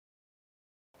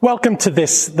Welcome to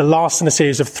the last in a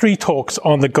series of 3 talks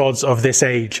on the gods of this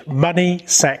age: money,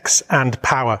 sex, and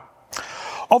power.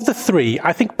 Of the 3,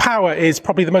 I think power is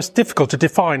probably the most difficult to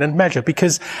define and measure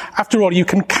because, after all, you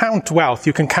can count wealth,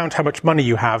 you can count how much money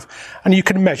you have, and you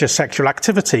can measure sexual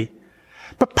activity.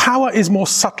 But power is more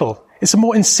subtle. It's a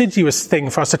more insidious thing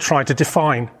for us to try to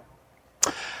define.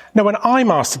 Now, when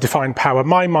I'm asked to define power,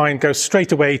 my mind goes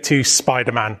straight away to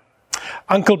Spider-Man.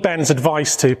 Uncle Ben's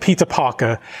advice to Peter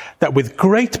Parker that with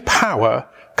great power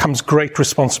comes great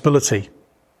responsibility.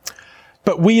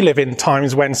 But we live in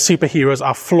times when superheroes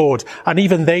are flawed, and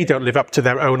even they don't live up to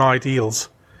their own ideals.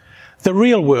 The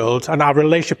real world and our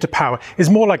relationship to power is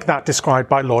more like that described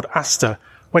by Lord Astor,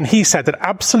 when he said that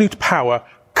absolute power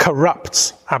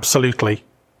corrupts absolutely.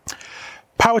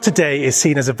 Power today is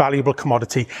seen as a valuable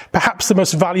commodity, perhaps the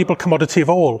most valuable commodity of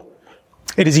all.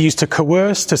 It is used to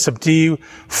coerce, to subdue,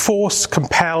 force,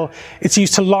 compel. It's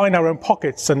used to line our own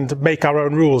pockets and make our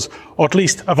own rules, or at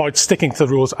least avoid sticking to the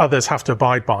rules others have to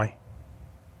abide by.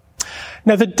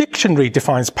 Now, the dictionary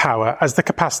defines power as the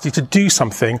capacity to do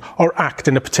something or act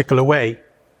in a particular way.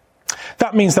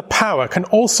 That means that power can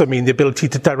also mean the ability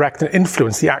to direct and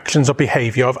influence the actions or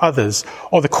behavior of others,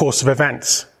 or the course of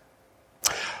events.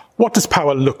 What does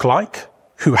power look like?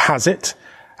 Who has it?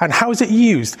 And how is it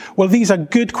used? Well, these are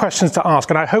good questions to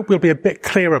ask, and I hope we'll be a bit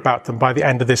clearer about them by the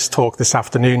end of this talk this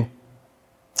afternoon.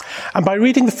 And by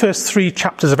reading the first 3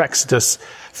 chapters of Exodus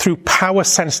through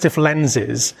power-sensitive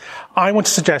lenses, I want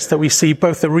to suggest that we see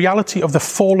both the reality of the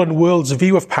fallen world's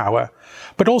view of power,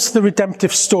 but also the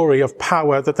redemptive story of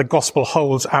power that the gospel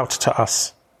holds out to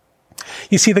us.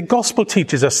 You see, the gospel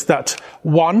teaches us that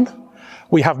 1,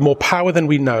 we have more power than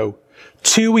we know.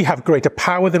 2, we have greater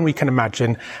power than we can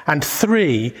imagine. And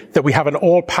 3, that we have an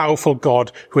all-powerful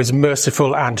God who is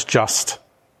merciful and just.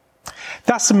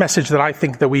 That's a message that I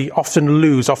think that we often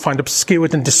lose or find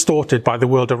obscured and distorted by the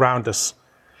world around us.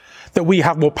 That we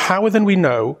have more power than we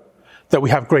know, that we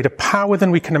have greater power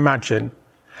than we can imagine,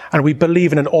 and we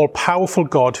believe in an all-powerful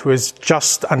God who is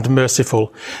just and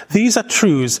merciful. These are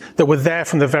truths that were there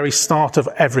from the very start of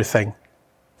everything.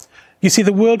 You see,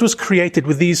 the world was created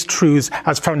with these truths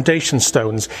as foundation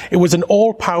stones. It was an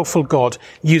all-powerful God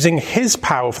using his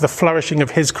power for the flourishing of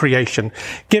his creation,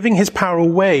 giving his power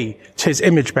away to his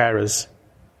image bearers.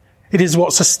 It is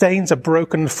what sustains a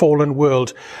broken, fallen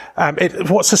world.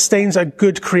 What sustains a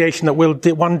good creation that will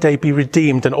one day be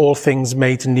redeemed and all things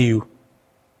made new.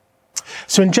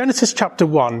 So in Genesis chapter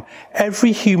 1,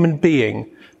 every human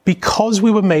being, because we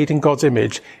were made in God's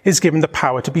image, is given the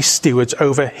power to be stewards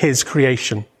over his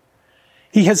creation.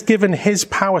 He has given his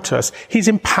power to us. He's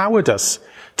empowered us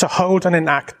to hold and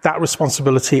enact that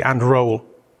responsibility and role.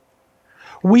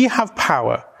 We have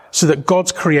power so that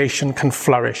God's creation can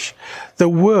flourish. The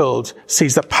world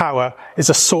sees that power is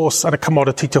a source and a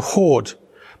commodity to hoard,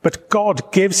 but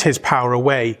God gives his power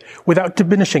away without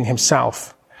diminishing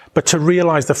himself, but to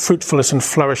realize the fruitfulness and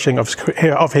flourishing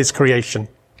of his creation.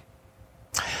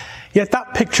 Yet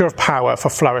that picture of power for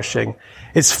flourishing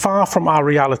is far from our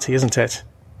reality, isn't it?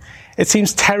 It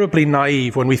seems terribly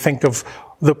naive when we think of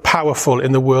the powerful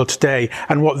in the world today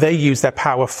and what they use their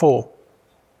power for.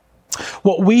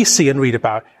 What we see and read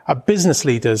about are business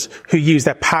leaders who use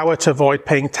their power to avoid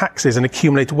paying taxes and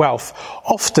accumulate wealth,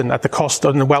 often at the cost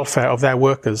of the welfare of their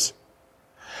workers.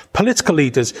 Political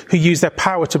leaders who use their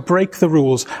power to break the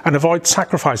rules and avoid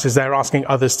sacrifices they're asking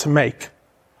others to make.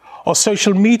 Or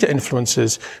social media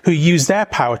influencers who use their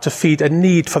power to feed a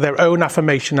need for their own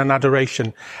affirmation and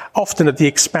adoration, often at the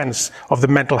expense of the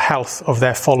mental health of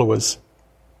their followers.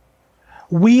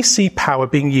 We see power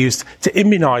being used to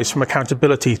immunize from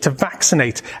accountability, to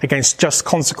vaccinate against just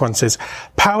consequences.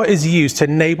 Power is used to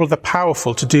enable the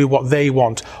powerful to do what they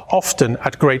want, often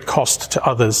at great cost to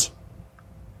others.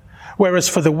 Whereas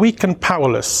for the weak and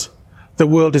powerless, the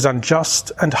world is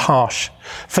unjust and harsh.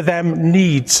 For them,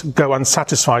 needs go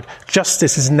unsatisfied.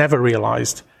 Justice is never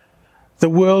realized. The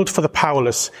world for the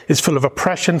powerless is full of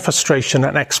oppression, frustration,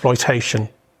 and exploitation.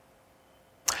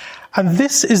 And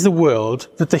this is the world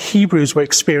that the Hebrews were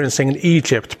experiencing in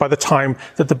Egypt by the time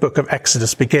that the book of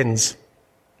Exodus begins.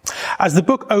 As the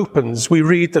book opens, we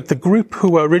read that the group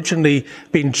who were originally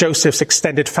being Joseph's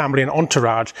extended family and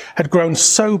entourage had grown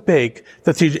so big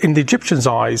that in the Egyptians'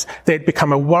 eyes, they had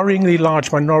become a worryingly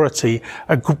large minority,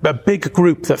 a big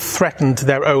group that threatened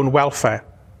their own welfare.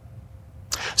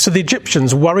 So the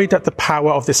Egyptians, worried at the power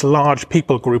of this large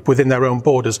people group within their own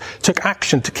borders, took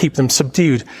action to keep them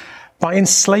subdued by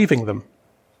enslaving them.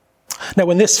 Now,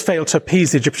 when this failed to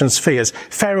appease the Egyptians' fears,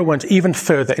 Pharaoh went even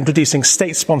further, introducing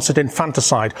state-sponsored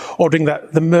infanticide, ordering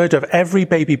the murder of every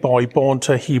baby boy born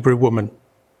to a Hebrew woman.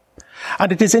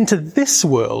 And it is into this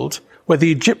world where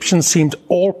the Egyptians seemed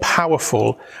all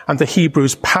powerful and the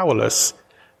Hebrews powerless,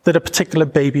 that a particular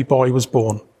baby boy was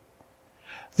born.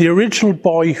 The original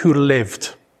boy who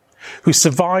lived, who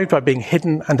survived by being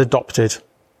hidden and adopted.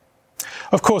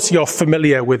 Of course, you're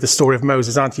familiar with the story of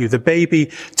Moses, aren't you? The baby,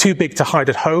 too big to hide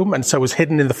at home and so was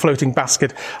hidden in the floating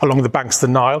basket along the banks of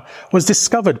the Nile, was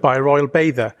discovered by a royal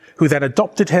bather who then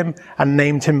adopted him and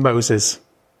named him Moses.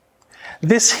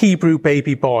 This Hebrew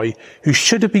baby boy, who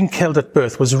should have been killed at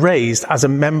birth, was raised as a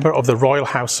member of the royal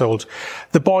household.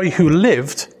 The boy who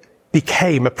lived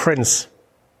became a prince.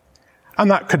 And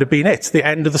that could have been it, the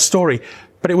end of the story.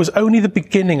 But it was only the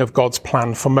beginning of God's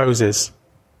plan for Moses.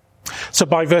 So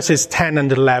by verses 10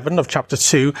 and 11 of chapter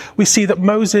 2, we see that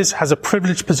Moses has a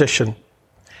privileged position.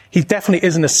 He definitely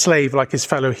isn't a slave like his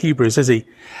fellow Hebrews, is he?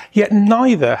 Yet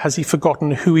neither has he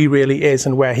forgotten who he really is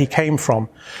and where he came from.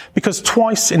 Because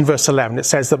twice in verse 11 it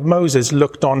says that Moses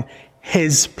looked on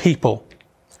his people.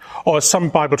 Or as some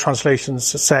Bible translations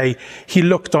say, he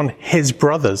looked on his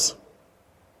brothers.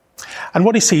 And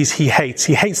what he sees, he hates.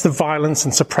 He hates the violence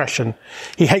and suppression.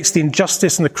 He hates the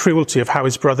injustice and the cruelty of how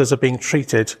his brothers are being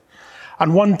treated.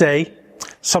 And one day,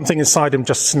 something inside him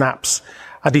just snaps,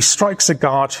 and he strikes a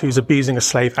guard who's abusing a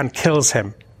slave and kills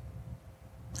him.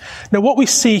 Now, what we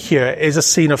see here is a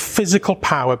scene of physical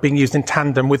power being used in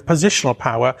tandem with positional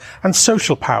power and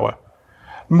social power.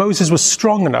 Moses was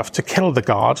strong enough to kill the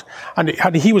guard,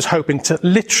 and he was hoping to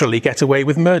literally get away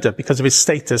with murder because of his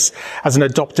status as an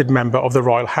adopted member of the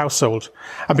royal household,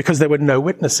 and because there were no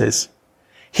witnesses.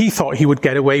 He thought he would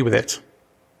get away with it.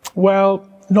 Well,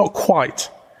 not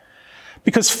quite.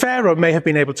 Because Pharaoh may have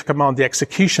been able to command the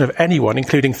execution of anyone,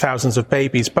 including thousands of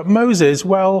babies, but Moses,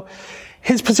 well,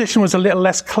 his position was a little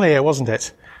less clear, wasn't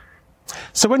it?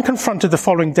 So when confronted the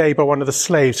following day by one of the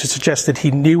slaves who suggested he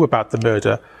knew about the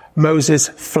murder, Moses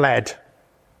fled.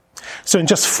 So in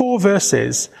just 4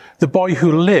 verses, the boy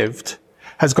who lived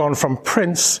has gone from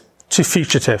prince to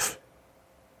fugitive.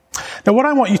 Now, what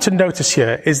I want you to notice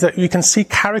here is that you can see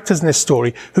characters in this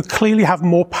story who clearly have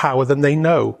more power than they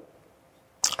know.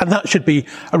 And that should be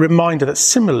a reminder that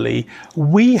similarly,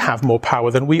 we have more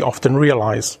power than we often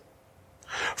realize.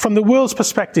 From the world's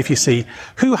perspective, you see,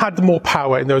 who had the more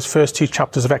power in those first 2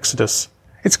 chapters of Exodus?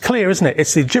 It's clear, isn't it?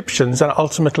 It's the Egyptians and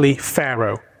ultimately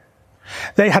Pharaoh.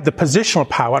 They had the positional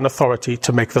power and authority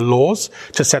to make the laws,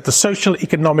 to set the social,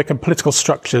 economic and political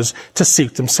structures to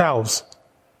suit themselves.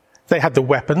 They had the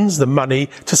weapons, the money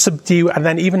to subdue and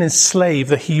then even enslave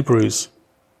the Hebrews.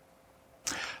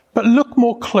 But look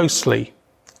more closely,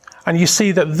 and you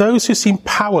see that those who seem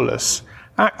powerless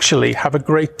actually have a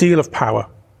great deal of power.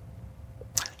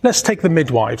 Let's take the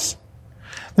midwives.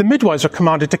 The midwives are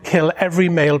commanded to kill every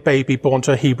male baby born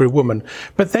to a Hebrew woman,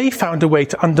 but they found a way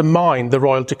to undermine the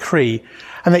royal decree,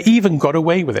 and they even got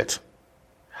away with it.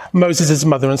 Moses'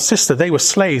 mother and sister, they were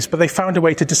slaves, but they found a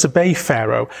way to disobey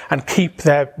Pharaoh and keep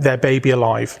their baby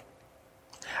alive.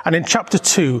 And in chapter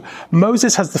 2,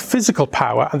 Moses has the physical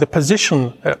power and the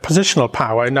positional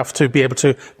power enough to be able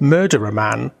to murder a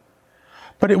man.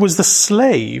 But it was the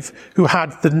slave who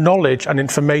had the knowledge and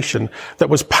information that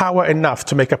was power enough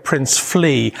to make a prince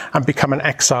flee and become an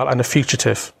exile and a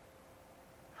fugitive.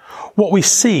 What we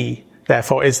see,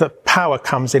 therefore, is that power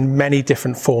comes in many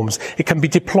different forms. It can be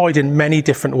deployed in many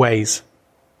different ways.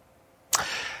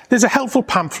 There's a helpful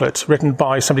pamphlet written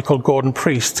by somebody called Gordon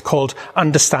Priest called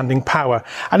Understanding Power.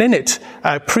 And in it,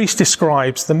 Priest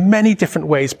describes the many different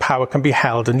ways power can be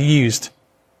held and used.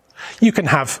 You can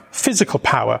have physical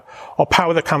power, or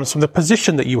power that comes from the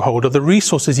position that you hold, or the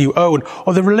resources you own,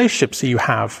 or the relationships that you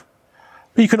have.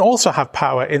 But you can also have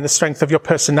power in the strength of your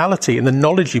personality, in the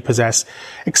knowledge you possess,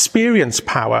 experience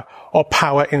power, or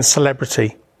power in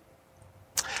celebrity.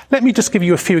 Let me just give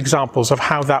you a few examples of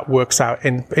how that works out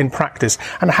in practice,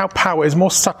 and how power is more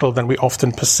subtle than we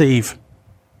often perceive.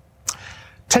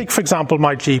 Take, for example,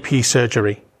 my GP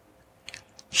surgery.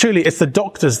 Surely it's the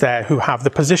doctors there who have the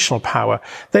positional power.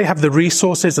 They have the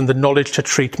resources and the knowledge to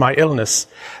treat my illness.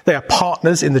 They are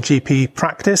partners in the GP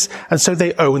practice, and so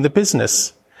they own the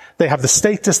business. They have the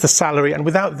status, the salary, and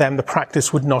without them, the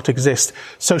practice would not exist.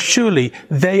 So surely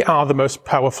they are the most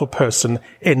powerful person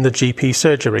in the GP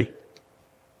surgery.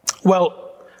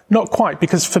 Well, not quite,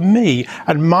 because for me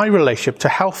and my relationship to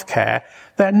healthcare,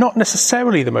 they're not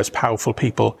necessarily the most powerful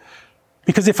people.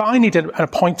 Because if I need an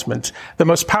appointment, the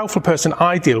most powerful person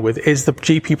I deal with is the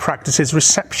GP practice's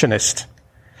receptionist.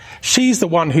 She's the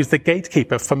one who's the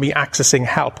gatekeeper for me accessing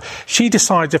help. She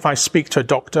decides if I speak to a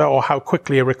doctor or how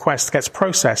quickly a request gets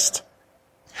processed.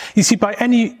 You see, by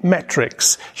any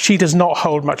metrics, she does not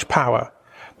hold much power.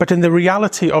 But in the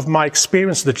reality of my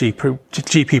experience of the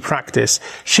GP practice,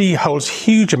 she holds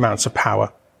huge amounts of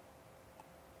power.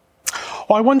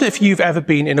 Or I wonder if you've ever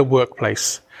been in a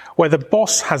workplace where the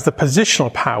boss has the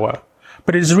positional power,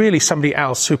 but it is really somebody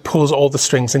else who pulls all the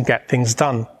strings and gets things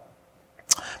done.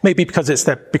 Maybe because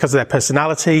of their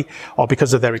personality, or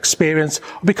because of their experience,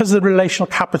 or because of the relational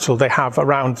capital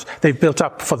they've built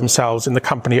up for themselves in the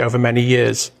company over many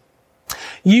years.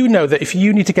 You know that if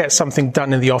you need to get something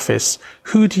done in the office,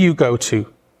 who do you go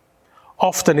to?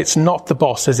 Often it's not the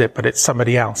boss, is it? But it's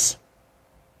somebody else.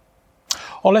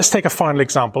 Or let's take a final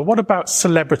example. What about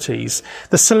celebrities?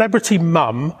 The celebrity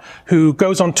mum who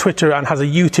goes on Twitter and has a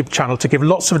YouTube channel to give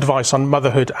lots of advice on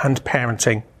motherhood and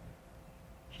parenting.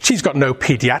 She's got no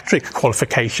pediatric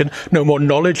qualification, no more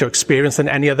knowledge or experience than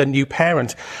any other new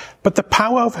parent. But the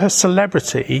power of her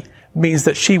celebrity means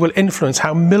that she will influence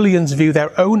how millions view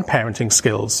their own parenting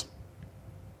skills.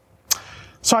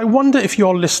 So I wonder if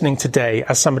you're listening today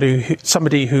as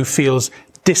somebody who feels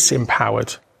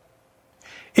disempowered.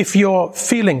 If you're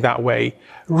feeling that way,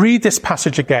 read this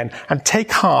passage again and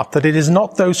take heart that it is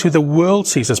not those who the world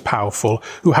sees as powerful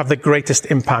who have the greatest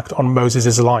impact on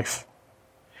Moses' life.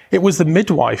 It was the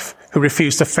midwife who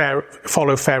refused to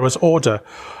follow Pharaoh's order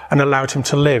and allowed him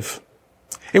to live.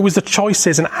 It was the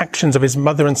choices and actions of his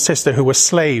mother and sister who were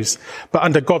slaves, but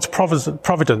under God's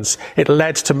providence, it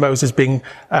led to Moses being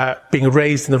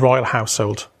raised in the royal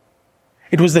household.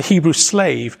 It was the Hebrew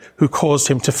slave who caused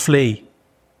him to flee.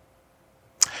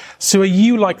 So are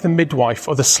you like the midwife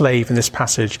or the slave in this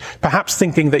passage, perhaps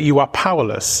thinking that you are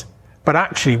powerless, but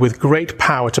actually with great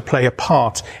power to play a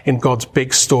part in God's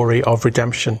big story of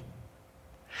redemption?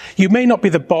 You may not be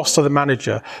the boss or the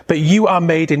manager, but you are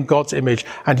made in God's image,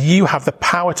 and you have the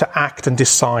power to act and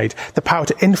decide, the power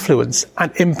to influence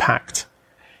and impact.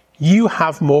 You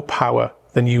have more power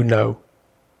than you know.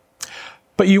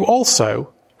 But you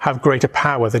also have greater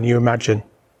power than you imagine.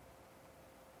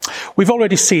 We've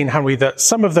already seen, haven't we, that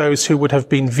some of those who would have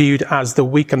been viewed as the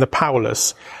weak and the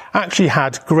powerless actually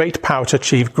had great power to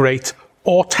achieve great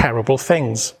or terrible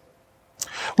things.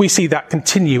 We see that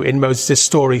continue in Moses'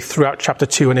 story throughout chapter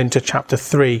 2 and into chapter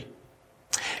 3.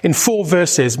 In 4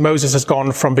 verses, Moses has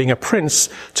gone from being a prince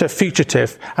to a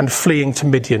fugitive and fleeing to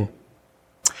Midian.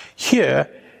 Here,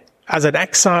 as an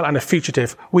exile and a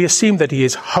fugitive, we assume that he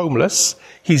is homeless,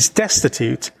 he's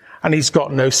destitute, and he's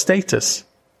got no status.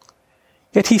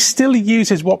 Yet he still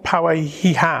uses what power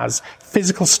he has,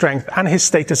 physical strength and his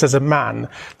status as a man,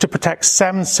 to protect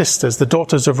 7 sisters, the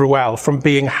daughters of Reuel, from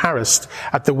being harassed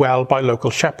at the well by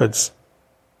local shepherds.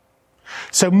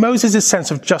 So Moses' sense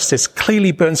of justice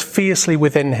clearly burns fiercely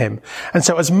within him. And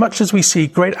so as much as we see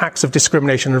great acts of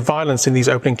discrimination and violence in these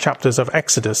opening chapters of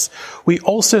Exodus, we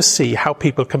also see how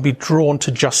people can be drawn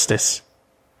to justice.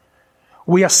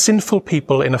 We are sinful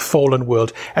people in a fallen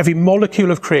world. Every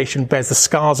molecule of creation bears the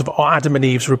scars of Adam and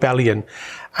Eve's rebellion.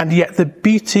 And yet the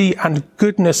beauty and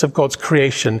goodness of God's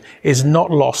creation is not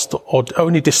lost or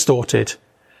only distorted.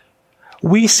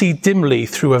 We see dimly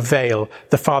through a veil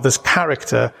the Father's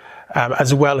character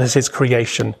as well as his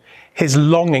creation, his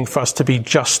longing for us to be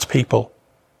just people.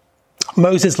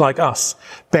 Moses, like us,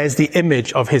 bears the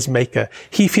image of his maker.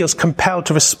 He feels compelled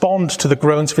to respond to the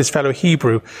groans of his fellow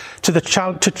Hebrew, to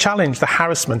challenge the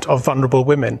harassment of vulnerable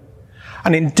women.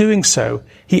 And in doing so,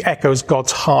 he echoes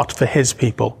God's heart for his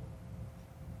people.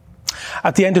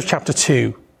 At the end of chapter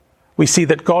 2, we see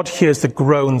that God hears the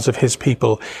groans of his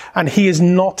people, and he is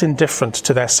not indifferent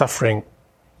to their suffering.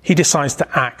 He decides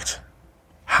to act.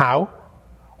 How?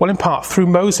 Well, in part through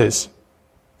Moses.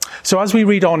 So as we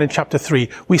read on in chapter 3,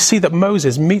 we see that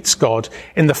Moses meets God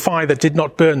in the fire that did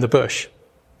not burn the bush.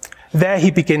 There he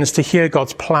begins to hear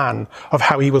God's plan of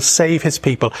how he will save his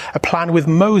people, a plan with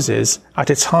Moses at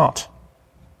its heart.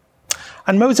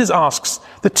 And Moses asks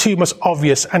the 2 most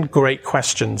obvious and great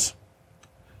questions.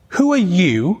 Who are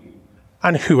you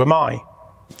and who am I?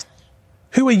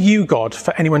 Who are you, God,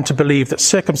 for anyone to believe that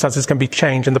circumstances can be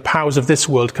changed and the powers of this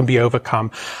world can be overcome?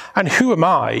 And who am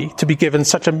I to be given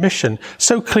such a mission,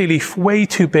 so clearly way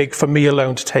too big for me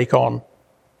alone to take on?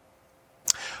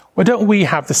 Well, don't we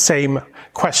have the same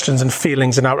questions and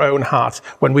feelings in our own heart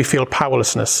when we feel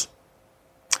powerlessness?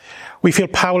 We feel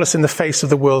powerless in the face of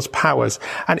the world's powers.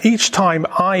 And each time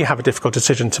I have a difficult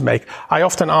decision to make, I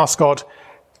often ask God,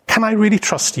 can I really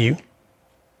trust you?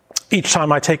 Each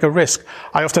time I take a risk,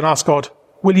 I often ask God,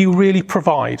 will you really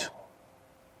provide?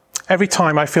 Every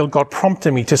time I feel God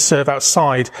prompting me to serve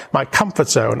outside my comfort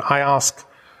zone, I ask,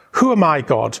 who am I,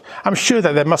 God? I'm sure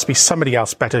that there must be somebody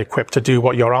else better equipped to do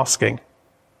what you're asking.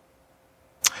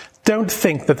 Don't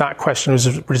think that that question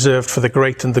is reserved for the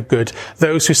great and the good,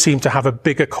 those who seem to have a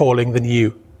bigger calling than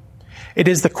you. It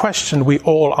is the question we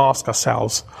all ask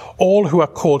ourselves, all who are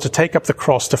called to take up the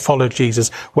cross to follow Jesus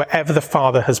wherever the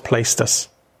Father has placed us.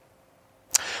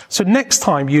 So next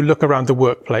time you look around the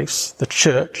workplace, the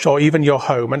church, or even your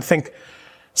home and think,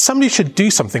 somebody should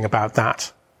do something about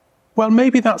that. Well,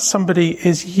 maybe that somebody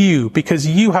is you, because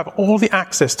you have all the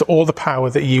access to all the power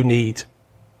that you need.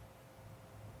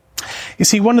 You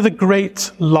see, one of the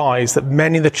great lies that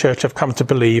many in the church have come to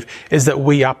believe is that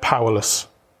we are powerless.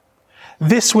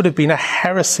 This would have been a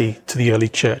heresy to the early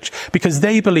church, because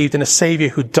they believed in a Saviour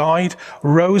who died,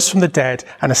 rose from the dead,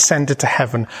 and ascended to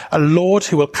heaven, a Lord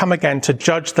who will come again to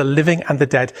judge the living and the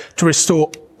dead, to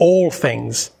restore all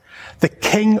things. The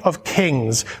King of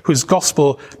Kings, whose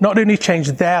gospel not only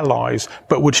changed their lives,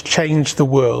 but would change the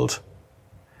world.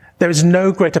 There is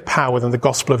no greater power than the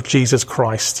gospel of Jesus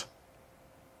Christ.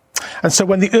 And so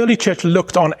when the early church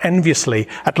looked on enviously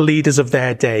at leaders of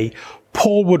their day,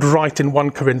 Paul would write in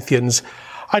 1 Corinthians,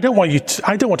 I don't want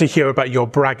to hear about your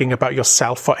bragging about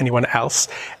yourself or anyone else.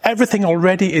 Everything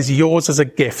already is yours as a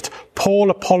gift.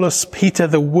 Paul, Apollos, Peter,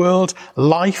 the world,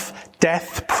 life,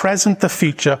 death, present, the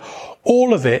future,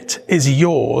 all of it is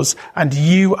yours, and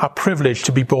you are privileged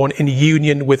to be born in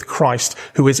union with Christ,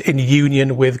 who is in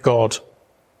union with God.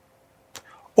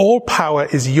 All power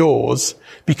is yours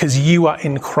because you are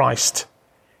in Christ.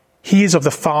 He is of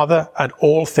the Father, and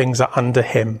all things are under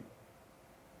him.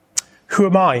 Who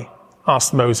am I?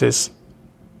 Asked Moses.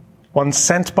 One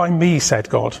sent by me, said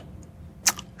God.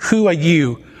 Who are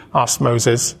you? Asked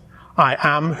Moses. I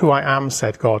am who I am,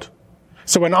 said God.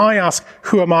 So when I ask,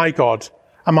 who am I, God?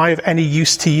 Am I of any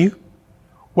use to you?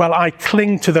 Well, I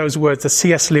cling to those words that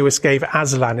C.S. Lewis gave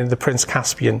Aslan in The Prince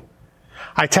Caspian.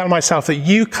 I tell myself that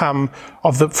you come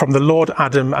from the Lord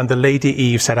Adam and the Lady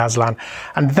Eve, said Aslan,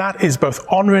 and that is both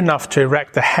honour enough to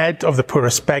erect the head of the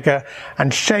poorest beggar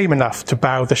and shame enough to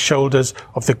bow the shoulders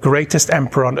of the greatest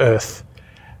emperor on earth.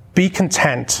 Be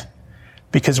content,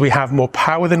 because we have more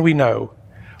power than we know.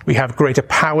 We have greater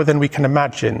power than we can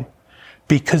imagine,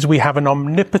 because we have an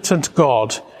omnipotent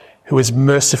God who is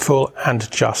merciful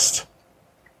and just.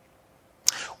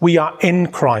 We are in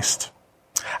Christ.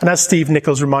 And as Steve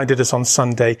Nichols reminded us on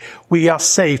Sunday, we are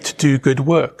saved to do good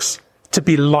works, to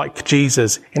be like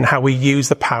Jesus in how we use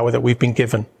the power that we've been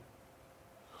given.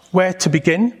 Where to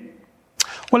begin?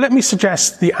 Well, let me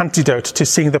suggest the antidote to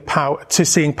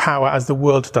seeing power as the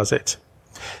world does it.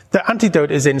 The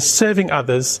antidote is in serving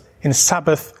others, in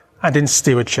Sabbath, and in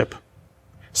stewardship.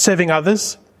 Serving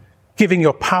others, giving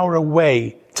your power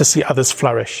away to see others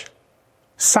flourish.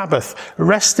 Sabbath,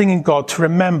 resting in God to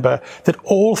remember that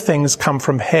all things come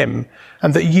from him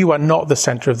and that you are not the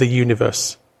center of the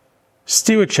universe.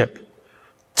 Stewardship,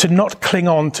 to not cling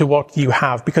on to what you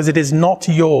have because it is not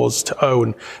yours to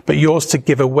own, but yours to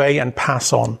give away and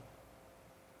pass on.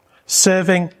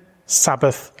 Serving,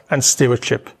 Sabbath, and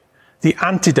stewardship, the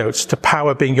antidotes to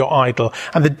power being your idol,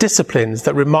 and the disciplines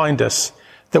that remind us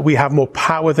that we have more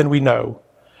power than we know,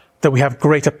 that we have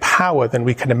greater power than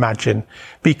we can imagine,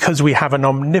 because we have an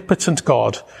omnipotent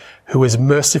God who is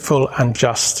merciful and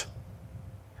just.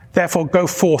 Therefore, go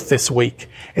forth this week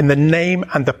in the name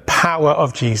and the power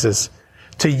of Jesus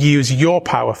to use your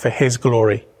power for his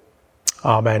glory.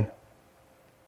 Amen.